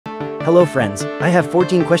Hello friends, I have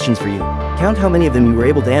 14 questions for you. Count how many of them you were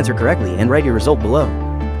able to answer correctly and write your result below.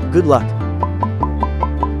 Good luck.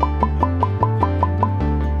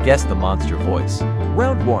 Guess the monster voice.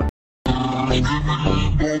 Round 1.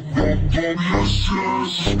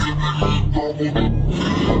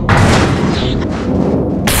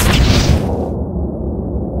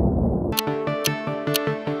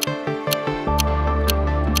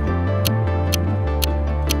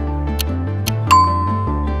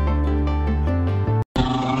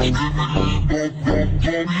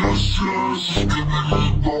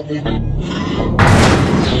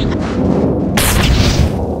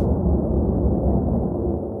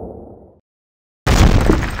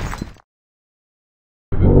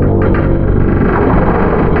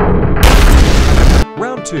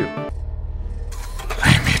 Round 2. I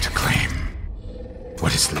am here to claim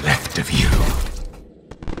what is left of you.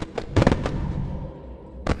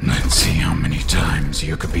 Let's see how many times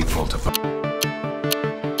you could be falsified.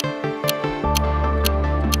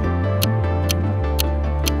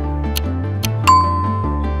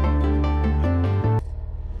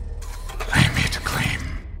 I am here to claim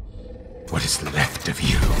what is left of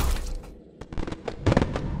you.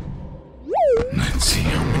 Let's see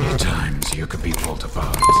how many times you could be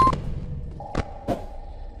falsified.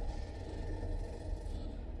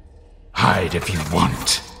 Hide if you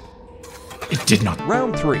want. It did not.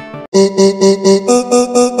 Round 3.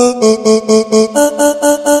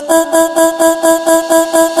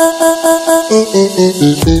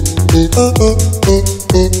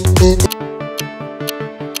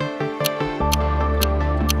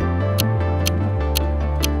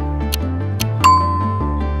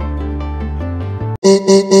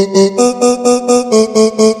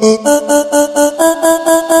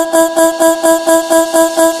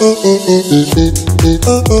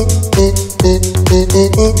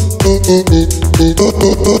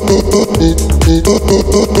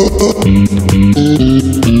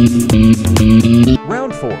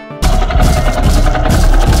 Round 4.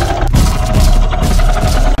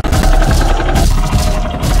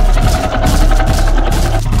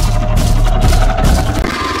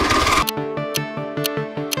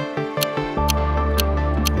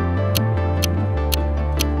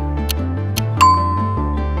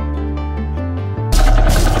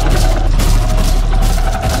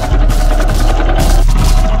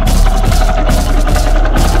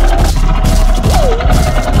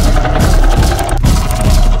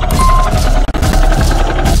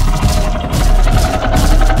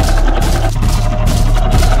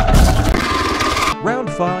 Round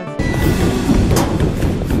 5.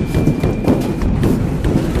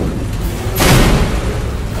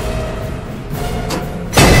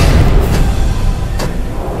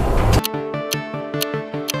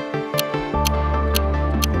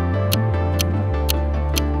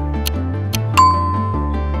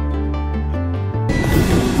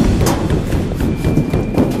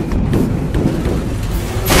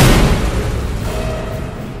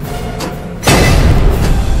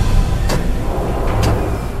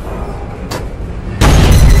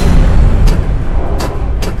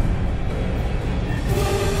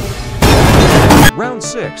 Round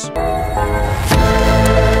 6.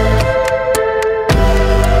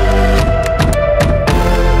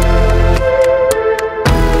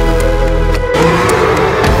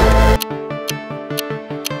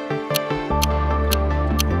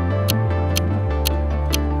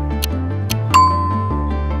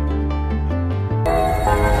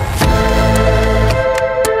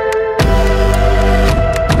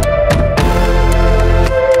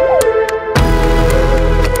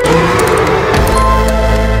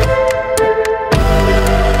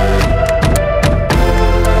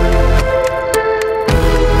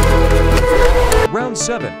 Round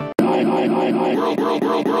 7.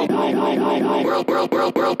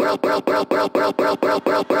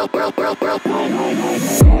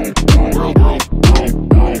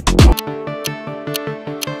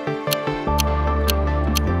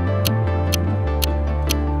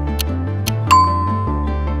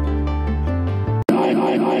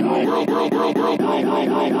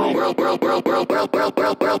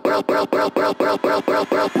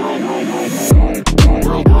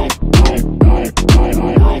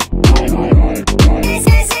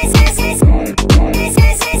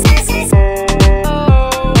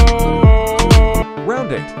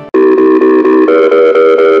 Round 8.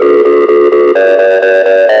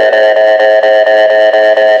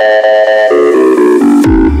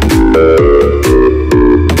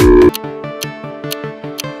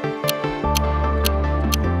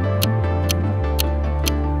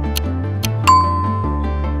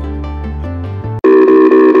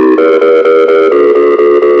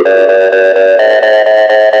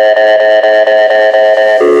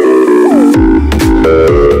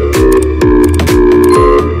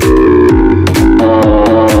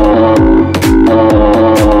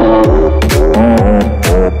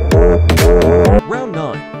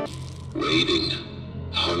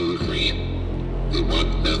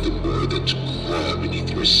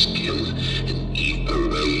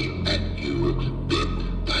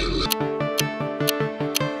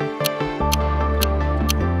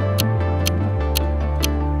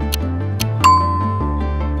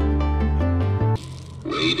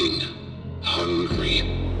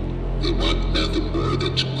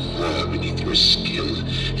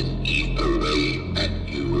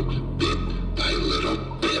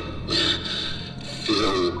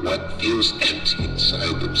 what feels empty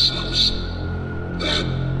inside themselves. That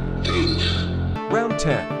thing. Round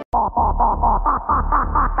 10.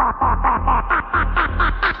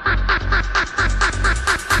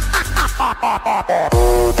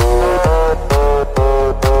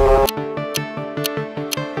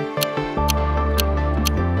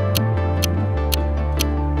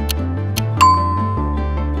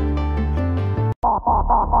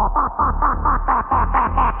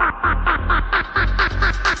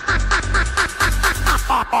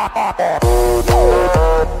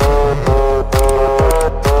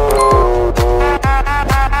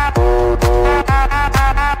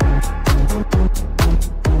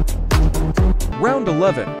 Round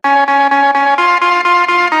 11.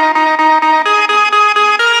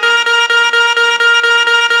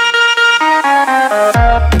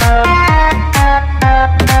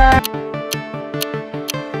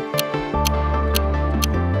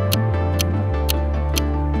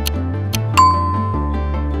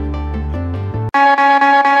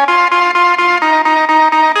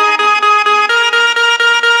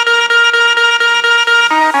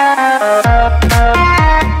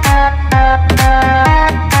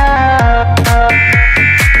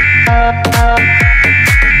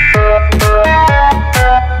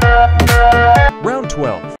 Round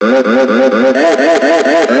 12.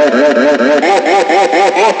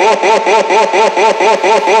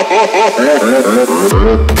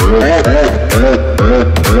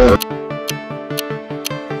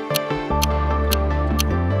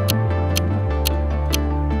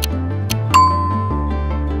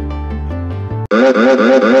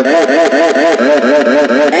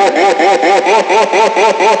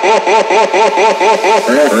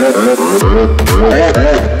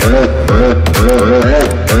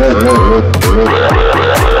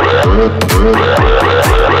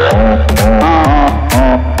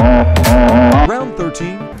 Round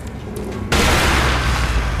 13.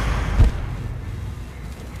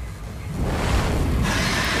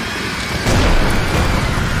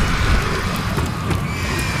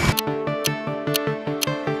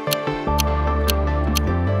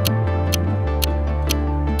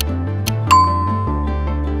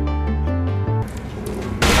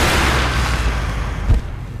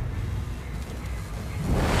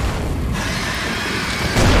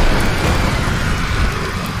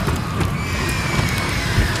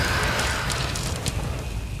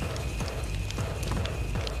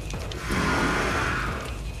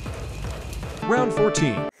 Round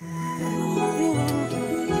 14.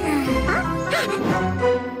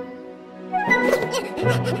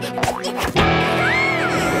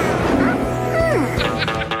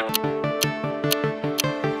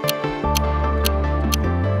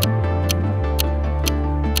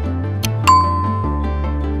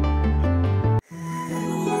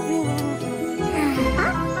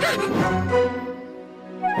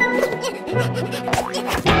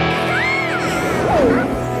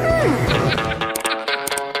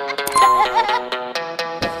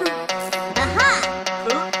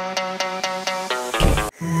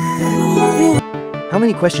 How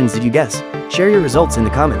many questions did you guess? Share your results in the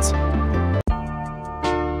comments.